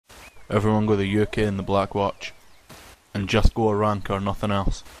Everyone go the UK and the Black Watch. And just go a rank or nothing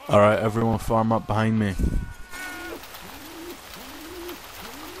else. Alright, everyone farm up behind me.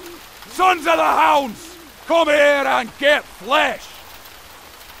 Sons of the Hounds! Come here and get flesh!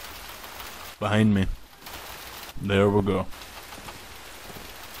 Behind me. There we go.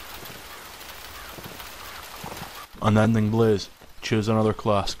 Unending Blaze. Choose another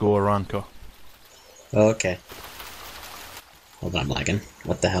class, go a ranker. Okay. Hold on, I'm lagging.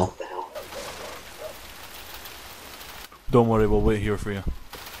 What the hell? Don't worry, we'll wait here for you.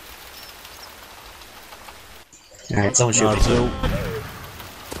 Alright, someone shoot me.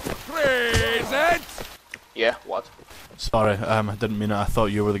 Present! Yeah, what? Sorry, I didn't mean it. I thought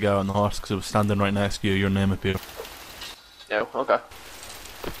you were the guy on the horse because I was standing right next to you. Your name appeared. No, okay.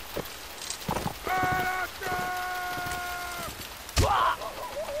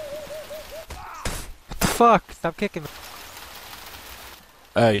 Fuck! Stop kicking me.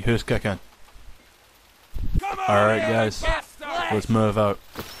 Hey, who's kicking? Alright guys, let's move out.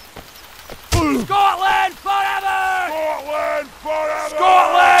 Scotland forever! Scotland forever!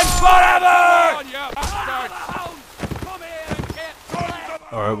 Scotland forever!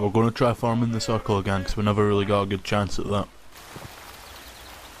 Alright, we're going to try farming the circle again because we never really got a good chance at that.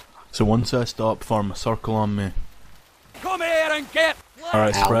 So once I stop, form a circle on me. Come here and get.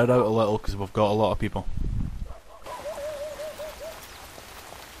 Alright, spread out a little because we've got a lot of people.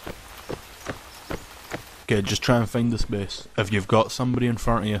 Okay, just try and find the space. If you've got somebody in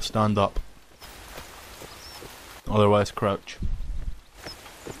front of you, stand up. Otherwise, crouch.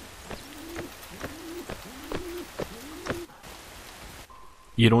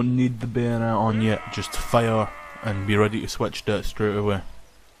 You don't need the bayonet on yet, just fire and be ready to switch to it straight away.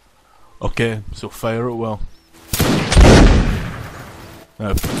 Okay, so fire at will.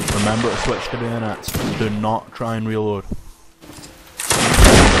 Now, remember to switch to bayonets. Do not try and reload.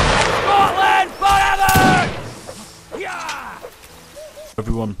 Scotland forever! Yeah!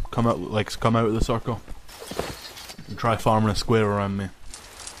 Everyone, come out of the circle. And try farming a square around me.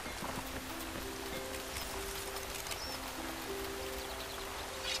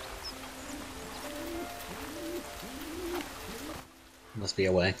 Must be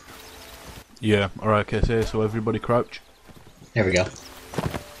a way. Yeah, alright, okay, so everybody crouch. There we go.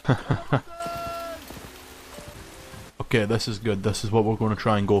 Okay, this is good. This is what we're going to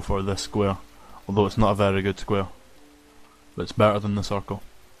try and go for, this square. Although it's not a very good square. But it's better than the circle.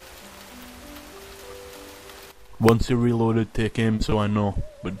 Once you're reloaded, take aim so I know.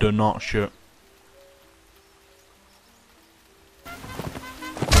 But do not shoot.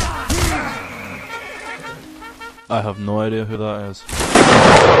 I have no idea who that is.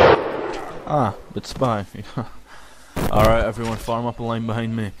 Ah, it's Spy. Alright, everyone farm up a line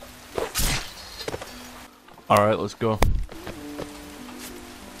behind me. Alright, let's go.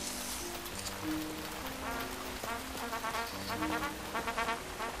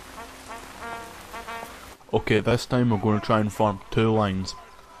 Okay, this time we're going to try and form 2 lines.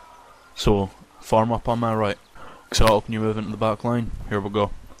 So, farm up on my right. So, can you move into the back line? Here we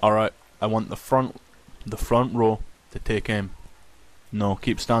go. Alright, I want the front row to take aim. No,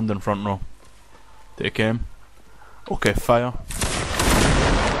 keep standing front row. Take aim. Okay, fire.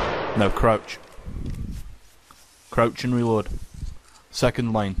 Now crouch. Crouch and reload.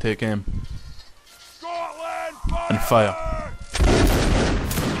 Second line, take aim. And fire.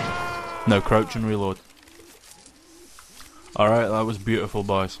 Now crouch and reload. Alright, that was beautiful,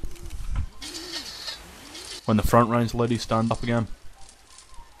 boys. When the front line's ready, stand up again.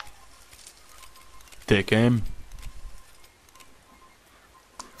 Take aim.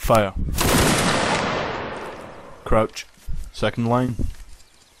 Fire. Crouch. Second line.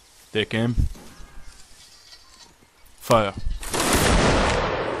 Take aim. Fire.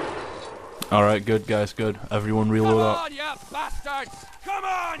 Alright, good guys, good. Everyone reload up. Come on, you bastards! Come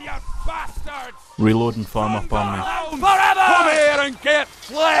on, you bastards! Reload and farm up on me. Forever! Come here and get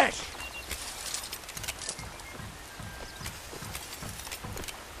flesh!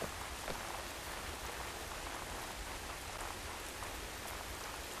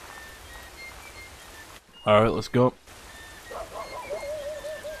 Alright, let's go.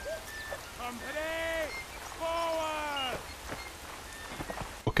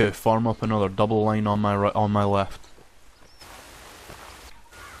 Okay, farm up another double line on my right, on my left.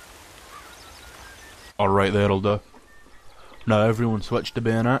 Alright, that'll do. Now everyone switch to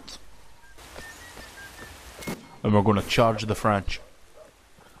bayonets. And we're going to charge the French.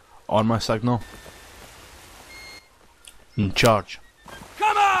 On my signal. And charge.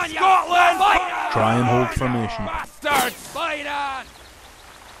 Come on, Scotland! Try and hold formation. Bastards! Fight on!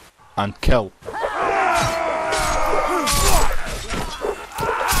 And kill.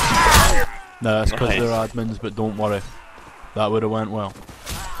 Nah, it's because Nice. they're admins, but don't worry. That would have went well.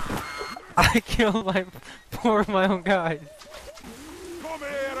 I killed four of my own guys. Come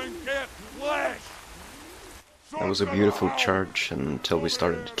here and get flesh! That was a beautiful charge until we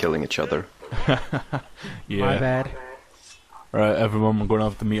started killing each other. Yeah. My bad. Right, everyone, we're going to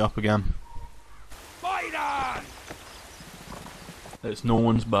have to meet up again. Fight on! It's no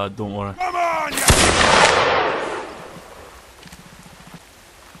one's bad, don't worry. Come on, you...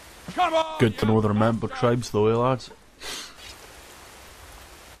 Come on! Good to know they're member tribes though, eh, lads?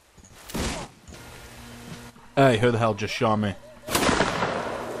 Hey, who the hell just shot me?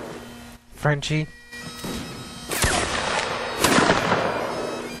 Frenchie.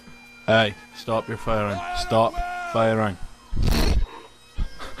 Hey, stop your firing. Stop firing.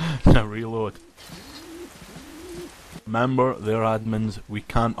 Now reload. Remember, they're admins, we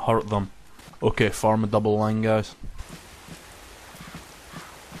can't hurt them. Okay, form a double line, guys.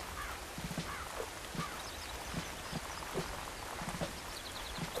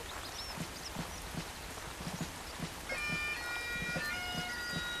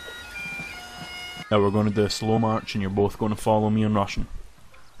 Now we're going to do a slow march and you're both going to follow me in Russian.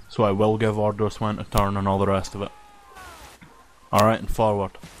 So I will give orders when to turn and all the rest of it. Alright, and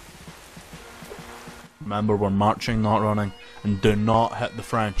forward. Remember, we're marching, not running. And do not hit the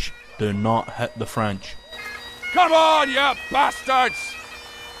French. Do not hit the French. Come on, you bastards!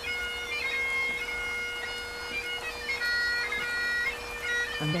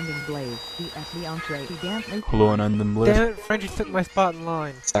 Unending blaze, the entree began. Hello, and ending blaze. Damn it, Frenchie took my spot in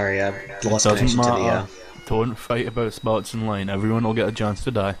line. Sorry, I lost Doesn't connection to the, matter. Don't fight about spots in line. Everyone will get a chance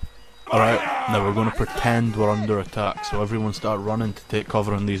to die. Alright, now we're going to pretend we're under attack. So everyone start running to take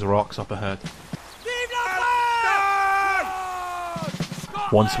cover on these rocks up ahead.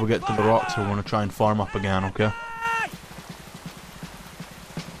 Once we get to the rocks, we're going to try and farm up again, okay?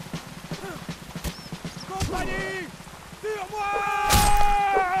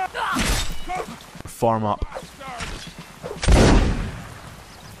 Farm up.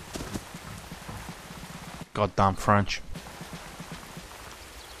 Goddamn French.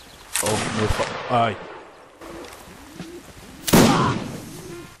 Oh, no aye.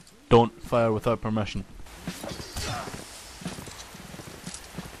 Don't fire without permission.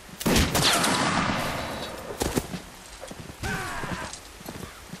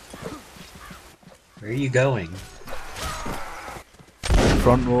 Where are you going?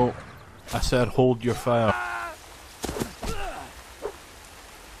 Front row. I said hold your fire.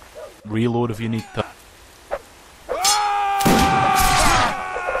 Reload if you need to.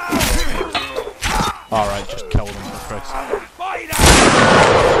 Alright, just kill them for Christ.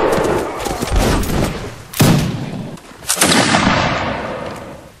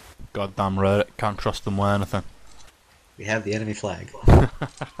 Goddamn Reddit, can't trust them with anything. We have the enemy flag.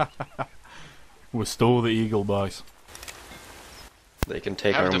 We stole the eagle, boys. They can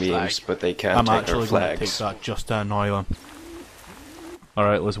take Have our the memes, flag. but they can't I'm take our actually going to take flags. that just to annoy them.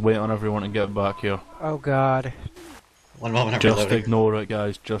 Alright, let's wait on everyone to get back here. Oh god. One moment, I'm Just reloading. ignore it,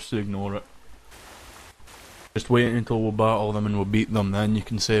 guys, just ignore it. Just wait until we battle them and we beat them, then you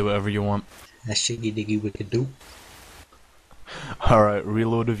can say whatever you want. A shiggy diggy wicked do. Alright,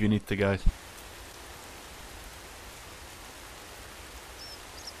 reload if you need to, guys.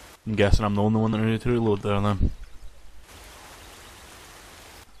 I'm guessing I'm the only one that needed to reload there then.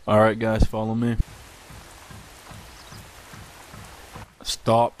 Alright guys, follow me.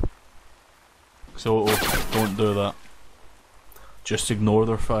 Stop. So, don't do that. Just ignore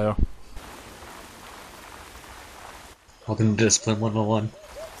their fire. Welcome to Discipline 101.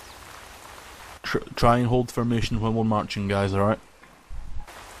 Try and hold formation when we're marching, guys, alright?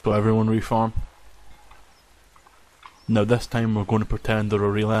 So everyone reform. Now this time we're going to pretend they're a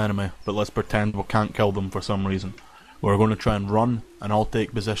real enemy, but let's pretend we can't kill them for some reason. We're going to try and run, and I'll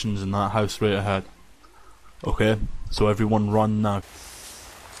take positions in that house right ahead. Okay? So everyone run now.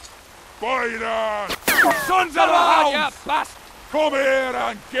 Fight on! Sons of the hounds! Come here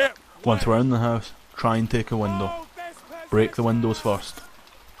and get... Once we're in the house, try and take a window. Break the windows first.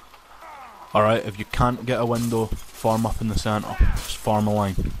 Alright, if you can't get a window, form up in the centre. Just form a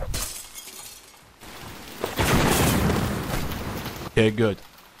line. Okay, good.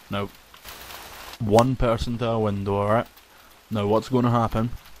 Now, one person to a window, alright? Now what's going to happen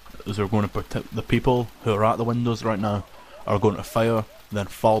is they're going to protect the people who are at the windows right now are going to fire, then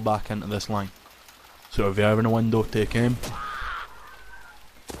fall back into this line. So if you're in a window, take aim.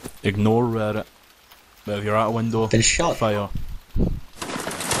 Ignore Reddit. But if you're at a window, Been shot. fire.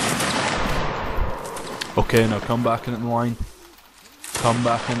 Okay, now come back into the line. Come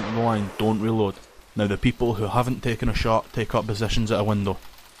back into the line, don't reload. Now the people who haven't taken a shot, take up positions at a window.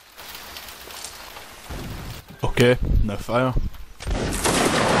 Okay, now fire.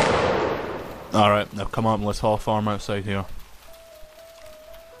 Alright, now come on, let's haul farm outside here.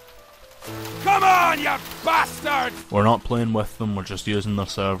 Come on, you bastards! We're not playing with them, we're just using their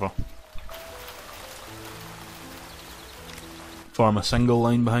server. Form a single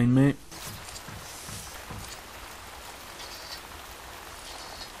line behind me.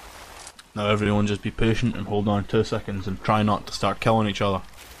 Now everyone just be patient and hold on 2 seconds and try not to start killing each other.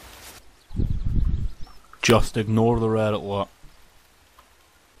 Just ignore the red alert.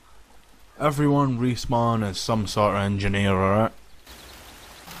 Everyone respawn as some sort of engineer, alright?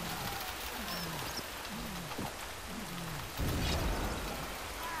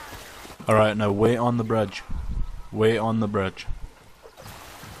 Alright, now wait on the bridge. Wait on the bridge.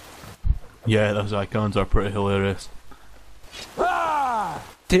 Yeah, those icons are pretty hilarious.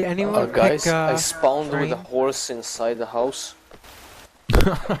 Did anyone guys, pick, I spawned with a train? horse inside the house.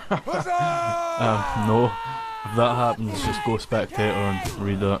 No. If that happens, just go spectator and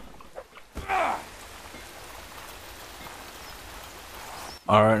read that.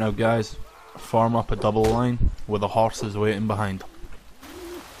 Alright now guys, form up a double line with the horses waiting behind.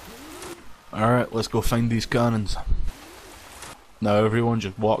 Alright, let's go find these cannons. Now everyone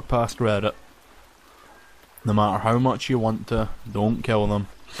just walk past Reddit. No matter how much you want to, don't kill them.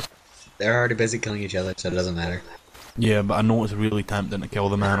 They're already busy killing each other, so it doesn't matter. Yeah, but I know it's really tempting to kill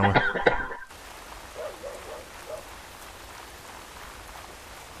them anyway.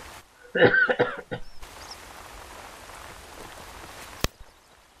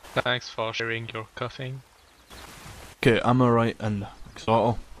 Thanks for sharing your coughing. Okay, I'm alright and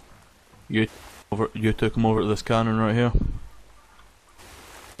Xotl. You took him over to this cannon right here.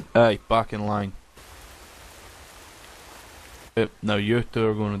 Hey, back in line. Okay, now you two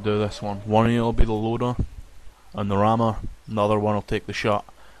are going to do this one. One of you will be the loader and the rammer, the other one will take the shot.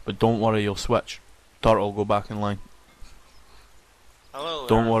 But don't worry, you'll switch. Turtle will go back in line. Hello,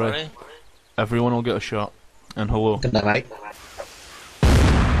 Don't worry. everybody. Everyone will get a shot. And hello. Good night, mate.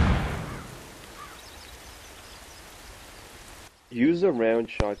 Use a round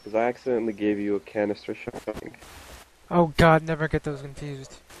shot, because I accidentally gave you a canister shot, I think. Oh god, never get those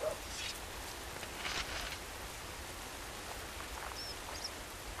confused.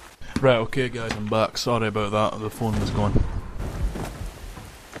 Right, okay guys, I'm back. Sorry about that, the phone was gone.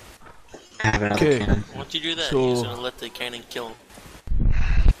 I have another Okay. cannon. Once you do that, So- you're just gonna let the cannon kill him.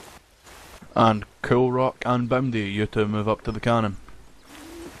 And Cool Rock and Bimdy, you two move up to the cannon.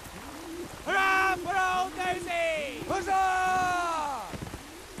 Hurrah for old Daisy! Huzzah!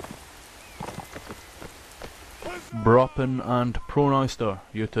 Broppin and Proneister,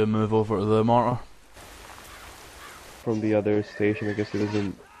 you two move over to the mortar. From the other station, I guess it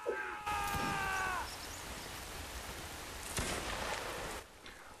isn't...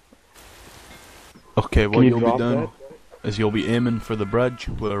 Okay, what Can you you'll be drop doing that? is you'll be aiming for the bridge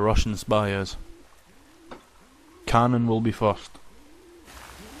where a Russian spy is. Cannon will be first.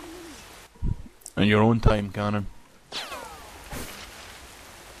 In your own time, cannon.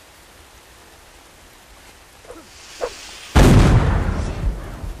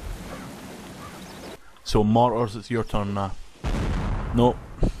 So mortars, it's your turn now. No.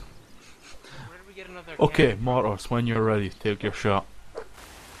 Where did we get another Okay, mortars, when you're ready, take your shot.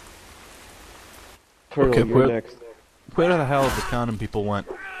 Turtle, Okay, you're next. Where the hell have the cannon people went?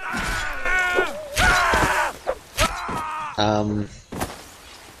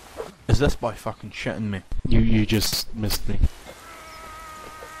 Is this by fucking shitting me? You just missed me.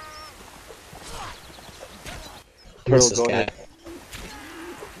 Turtle, Who's this go guy? ahead.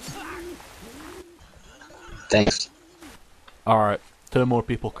 Thanks. Alright, 2 more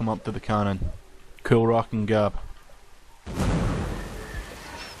people come up to the cannon. Cool Rock and Gab.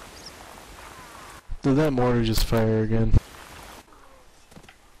 Did that mortar just fire again?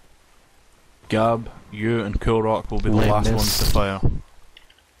 Gab, you and Cool Rock will be the Lame last miss. ones to fire.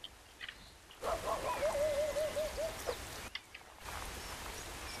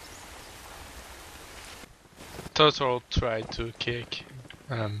 Total tried to kick.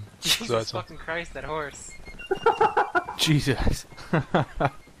 Jesus That's all. fucking Christ, that horse. Jesus.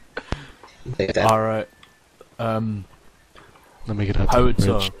 Take that. Alright. Let me get out to the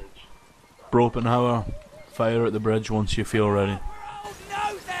Howitzer. bridge. Bropenhauer, fire at the bridge once you feel ready. Old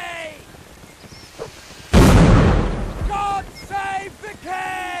nosy! God save the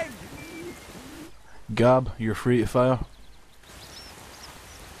king! Gab, you're free to fire.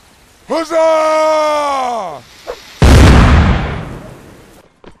 Huzzah!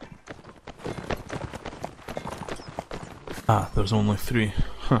 Ah, there's only 3.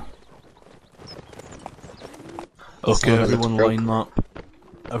 Huh. That's Okay, one of the everyone broke. line up.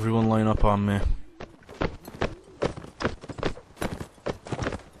 Everyone line up on me.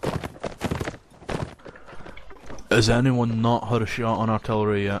 Has anyone not had a shot on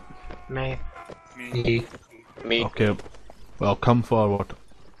artillery yet? Me. Me. Okay, well, come forward.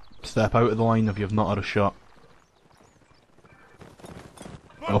 Step out of the line if you've not had a shot.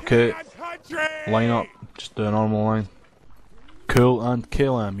 Okay, line up. Just do a normal line. Cool, and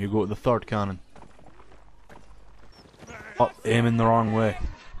KLM, you go to the third cannon. Up, aiming the wrong way.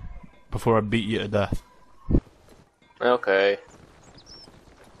 Before I beat you to death. Okay.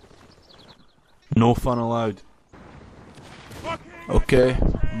 No fun allowed. Okay,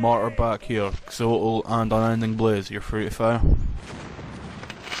 mortar back here. Xotal and unending blaze, you're free to fire.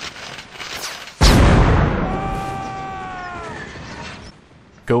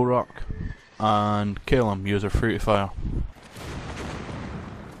 Go rock and kill him, use are free to fire.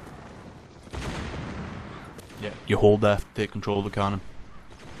 Yeah, you hold F to take control of the cannon.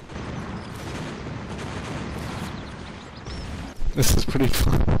 This is pretty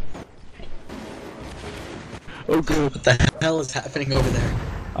fun. Oh god. What the hell is happening over there?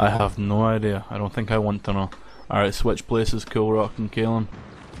 I have no idea. I don't think I want to know. Alright, switch places, Cool Rock and Kalen.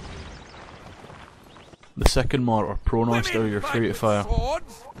 The second mortar, Pronoster, you're free to fire.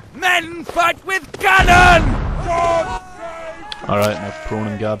 Men fight with cannon! Alright, now Prone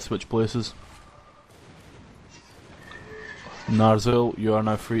and Gab switch places. Narzil, you are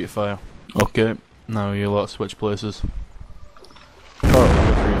now free to fire. Okay, now you lot switch places. Turtle,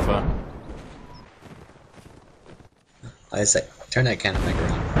 you're free to fire. I say, turn that cannon back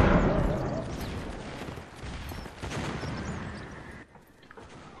around.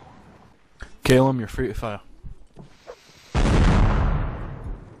 Calum, you're free to fire.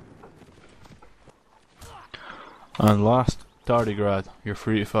 And last, Tardigrad, you're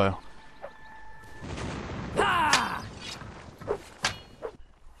free to fire.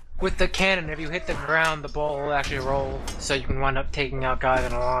 With the cannon, if you hit the ground, the ball will actually roll, so you can wind up taking out guys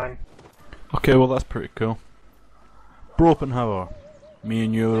in a line. Okay, well that's pretty cool. Broken, however, me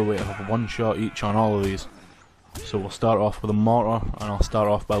and you are going to have one shot each on all of these. So we'll start off with a mortar, and I'll start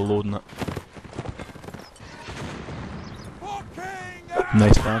off by loading it.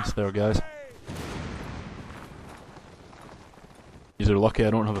 Nice dance there, guys. You're lucky I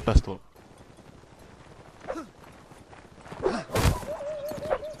don't have a pistol.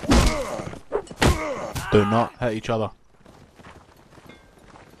 Do not hit each other.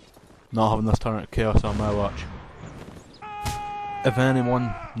 Not having this turn into chaos on my watch. If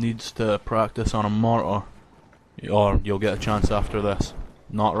anyone needs to practice on a mortar, or you'll get a chance after this.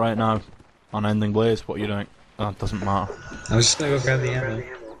 Not right now. Unending blaze, what are you doing? That doesn't matter. I was just gonna go grab the ammo.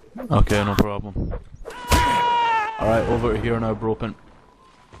 Okay, no problem. Alright, over to here now, Broken.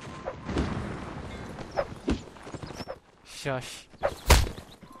 Shush.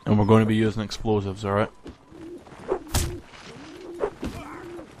 And we're going to be using explosives, alright?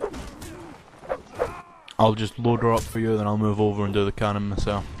 I'll just load her up for you, then I'll move over and do the cannon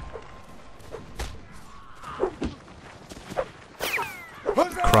myself.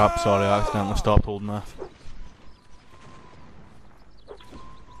 Crap, sorry, I accidentally stopped holding F.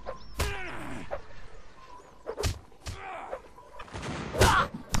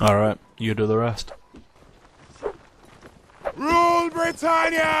 Alright, you do the rest. Rule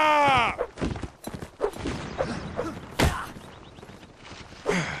Britannia!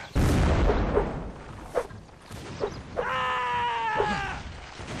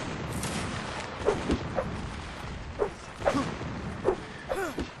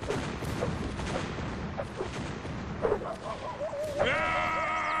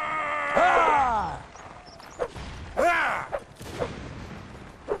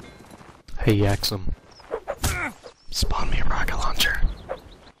 Hey, Yaxum. Spawn me a rocket launcher.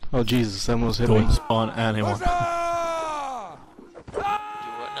 Oh Jesus, that almost hit me. Don't spawn anyone. Do what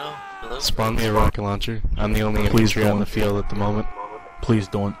now? Hello? Spawn me a rocket launcher. I'm the only Please infantry on don't. the field at the moment. Please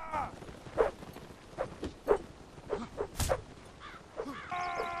don't.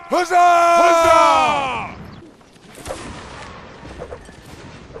 Huzzah! Huzzah!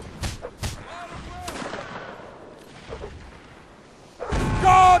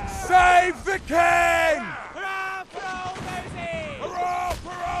 God save the king! Hurrah for old Nosey! Hurrah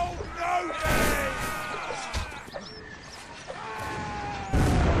for old Nosey!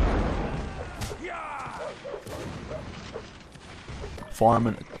 Form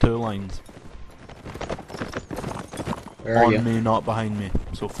in 2 lines. Where are On you? me, not behind me.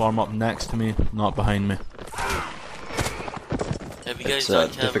 So form up next to me, not behind me. Have you guys It's done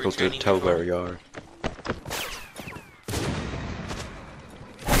cavalry difficult to training tell before? where you are.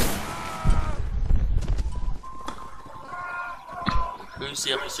 Who's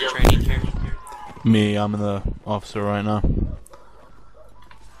the officer training here? Me, I'm the officer right now.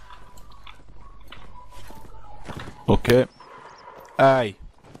 Okay. Aye.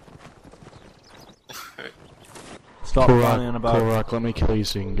 Stop running about. Korok, let me kill you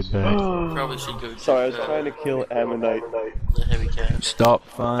so you can get back. Probably should go. Sorry, I was trying to kill Ammonite. The heavy cap. Stop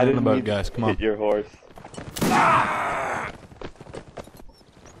I fanning didn't about, mean guys. to Come on. hit your horse.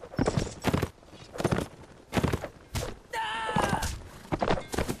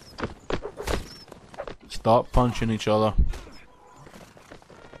 Stop punching each other.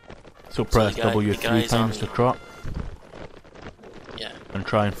 So press the guy- W the 3 guys times on- to trot Yeah. and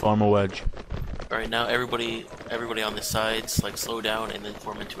try and form a wedge. Alright, now everybody on the sides, like, slow down and then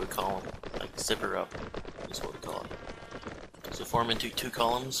form into a column. Like, zipper up is what we call it. So form into 2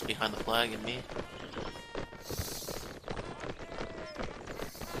 columns behind the flag and me.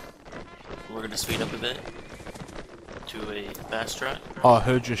 We're gonna speed up a bit to a fast trot. Oh,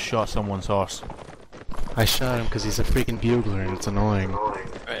 who just shot someone's horse? I shot him because he's a freaking bugler and it's annoying. Alright,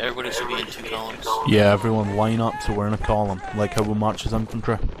 everybody should be in 2 columns. Yeah, everyone line up so we're in a column, like how we march as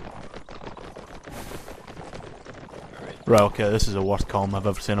infantry. Right, okay, this is the worst column I've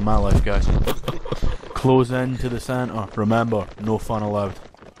ever seen in my life, guys. Close in to the centre. Remember, no fun allowed.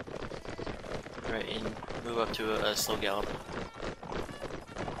 Alright, and move up to a slow gallop.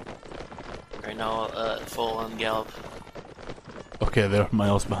 Right now, full on gallop. Okay, they're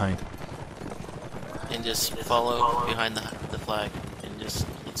miles behind. And just follow behind the flag. And just,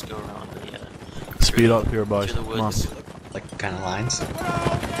 let's go around the, Speed up here, boys. to the Come on. woods. Like, what kind of lines?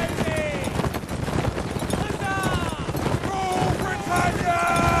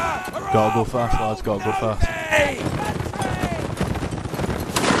 Gotta go fast, lads, gotta go fast.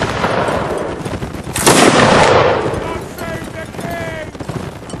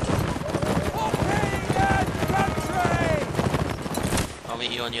 I'll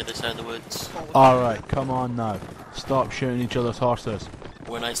meet you on the other side of the woods. Alright, come on now. Stop shooting each other's horses.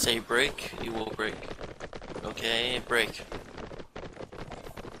 When I say break, you will break. Okay, break.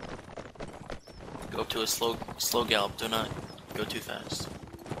 Go up to a slow gallop. Do not go too fast.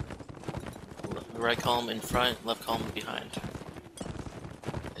 Right column in front, left column behind.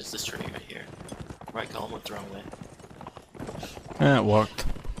 Is this tree right here? Right column went the wrong way. Yeah, it worked.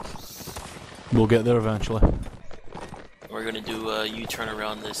 We'll get there eventually. We're gonna do a U-turn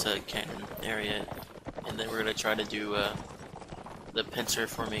around this cannon area, and then we're gonna try to do the pincer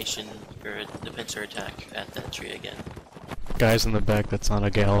formation or the pincer attack at that tree again. Guys in the back, that's not a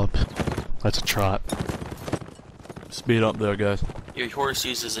gallop. That's a trot. Speed up there, guys. Your horse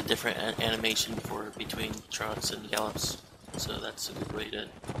uses a different animation for between trots and gallops, so that's a good way to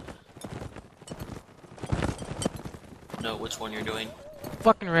know which one you're doing.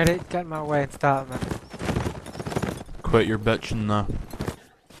 Fucking Reddit, got in my way and stop me. Quit your bitching now.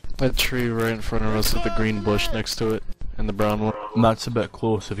 That tree right in front of us with the green bush next to it, and the brown one. And that's a bit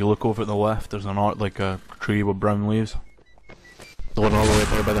close. If you look over at the left, there's an art like a tree with brown leaves. The one all the way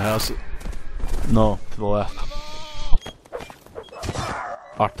there by the house. No, to the left.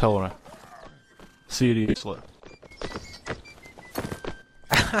 Artillery. Seriously.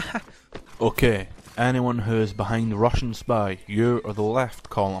 Okay, anyone who is behind the Russian spy, you are the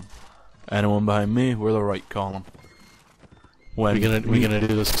left column. Anyone behind me, we're the right column. When We gonna do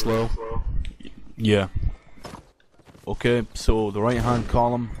this slow? Yeah. Okay, so the right hand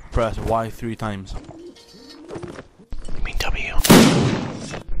column, press Y 3 times. You mean W.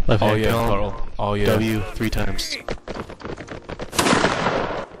 Left Oh hand yeah, column, Carl. Oh yeah. W 3 times.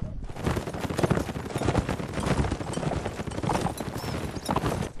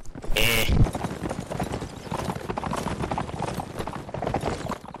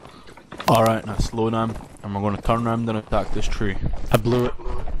 Alright, now slow down, and we're gonna turn around and attack this tree. I blew it.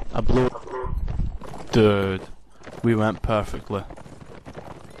 I blew it. Dude, we went perfectly.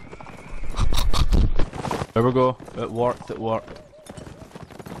 There we go. It worked, it worked.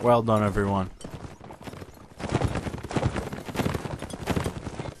 Well done, everyone.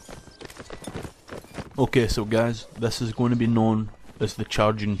 Okay, so guys, this is going to be known as the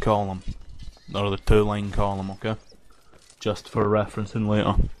charging column. Or the 2-line column, okay? Just for referencing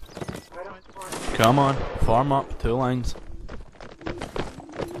later. Come on, form up, 2 lines.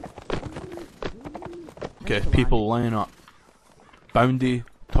 Okay, people line up. Bounty,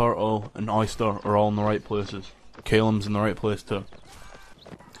 Turtle, and Oyster are all in the right places. Calum's in the right place too.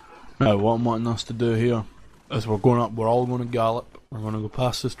 Now, what I'm wanting us to do here is we're all going to gallop. We're going to go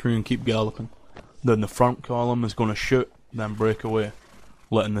past this tree and keep galloping. Then the front column is going to shoot, then break away,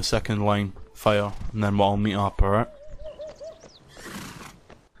 letting the second line fire, and then we'll all meet up, alright?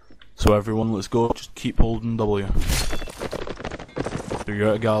 So everyone, let's go. Just keep holding W. So you're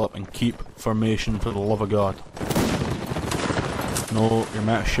out of gallop and keep formation for the love of God. No, you're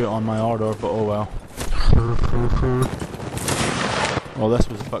meant to shoot on my order, but oh well. Well, this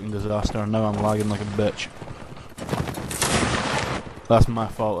was a fucking disaster, and now I'm lagging like a bitch. That's my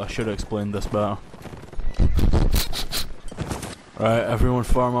fault, I should have explained this better. Right, everyone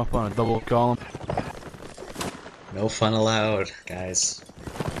form up on a double column. No fun allowed, guys.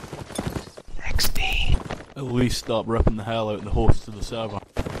 XD. At least stop ripping the hell out of the hosts of the server.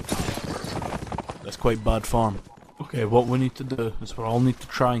 That's quite bad form. Okay, what we need to do is we all need to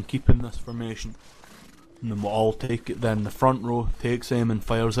try and keep in this formation. And then we'll all take it then. The front row takes aim and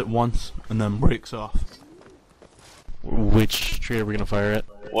fires it once, and then breaks off. Which tree are we gonna fire at?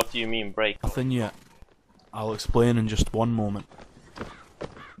 What do you mean break? Nothing yet. I'll explain in just one moment.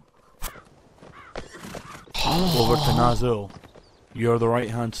 Over to Nazul. You're the right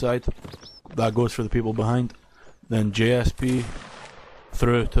hand side. That goes for the people behind. Then JSP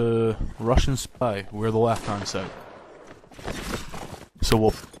through to Russian Spy. We're the left hand side.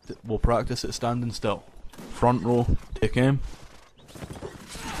 So we'll practice it standing still. Front row, take aim.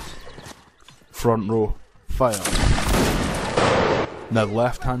 Front row, fire. Now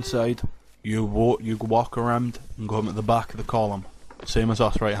left hand side, you walk around and go at the back of the column. Same as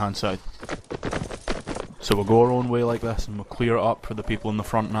us, right hand side. So we'll go our own way like this and we'll clear it up for the people in the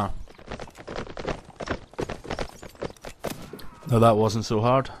front now. Now that wasn't so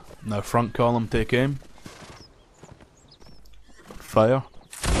hard. Now front column, take aim. Fire.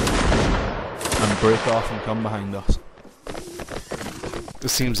 And break off and come behind us.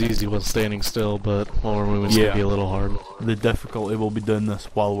 This seems easy while standing still, but while we're moving it's gonna be a little hard. The difficulty will be doing this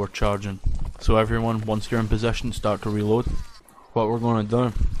while we're charging. So everyone, once you're in position, start to reload. What we're going to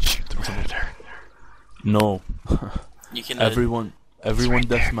do... Shoot the predator. No. You can. Everyone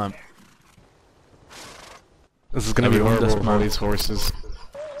dismount. This is gonna be Everyone horrible with all dismount. these horses.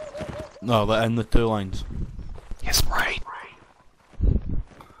 No, they're in the two lines. Yes, right.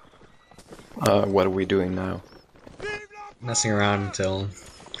 What are we doing now? Messing around until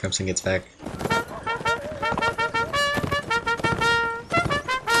Crimson gets back.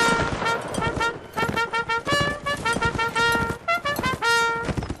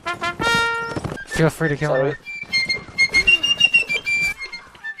 Feel free to kill me.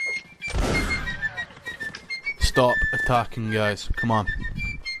 Stop attacking, guys. Come on.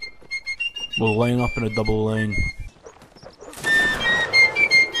 We'll line up in a double line.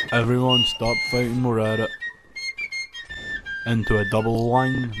 Everyone stop fighting, we're at it. Into a double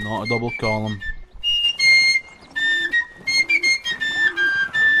line, not a double column.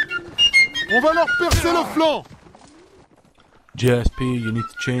 On va leur percer le flanc! JSP, you need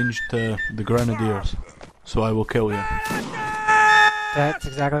to change to the Grenadiers, so I will kill you. That's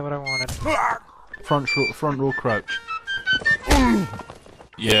exactly what I wanted. Front row crouch.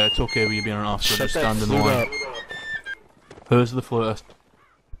 Yeah, it's okay with you being an officer, just stand in the line. Who's the flutist?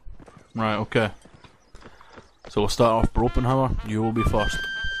 Right, okay. So we'll start off Bropenhauer, you will be first.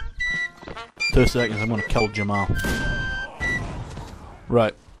 2 seconds, I'm gonna kill Jamal.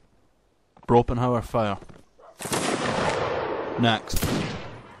 Right. Bropenhauer, fire. Next.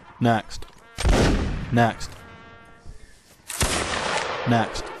 Next. Next.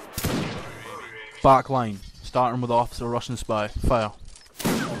 Next. Back line. Starting with Officer Russian Spy. Fire.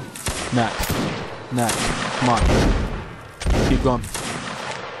 Next. Next. Come on. Keep going.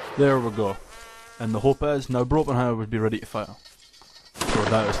 There we go. And the hope is, now Bropenhauer would be ready to fire. So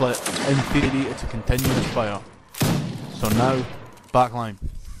that is like, in theory, it's a continuous fire. So now, back line.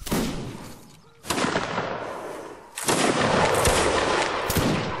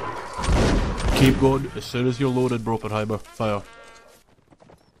 Keep going, as soon as you're loaded, Bropenhauer, fire.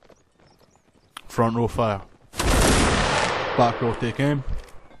 Front row, fire. Back row, take aim.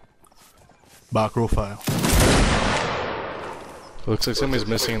 Back row, fire. Looks like somebody's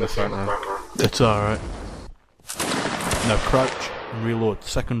missing in the front row. It's alright. Now crouch and reload.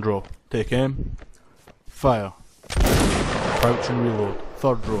 Second row, take aim. Fire. Crouch and reload.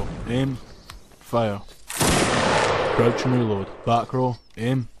 Third row, aim. Fire. Crouch and reload. Back row,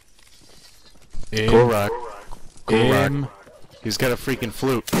 aim. Aim. Go rack. Go Aim. rack. He's got a freaking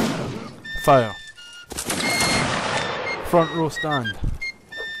flute. Fire. Front row stand.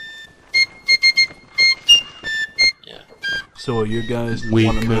 Yeah. So you guys We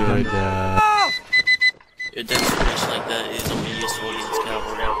want to move in? Your dense formation like that is only useful against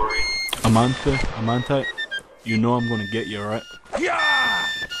cavalry. Amante, you know I'm gonna get you, right? Yeah!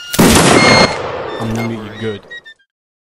 I'm gonna get you good.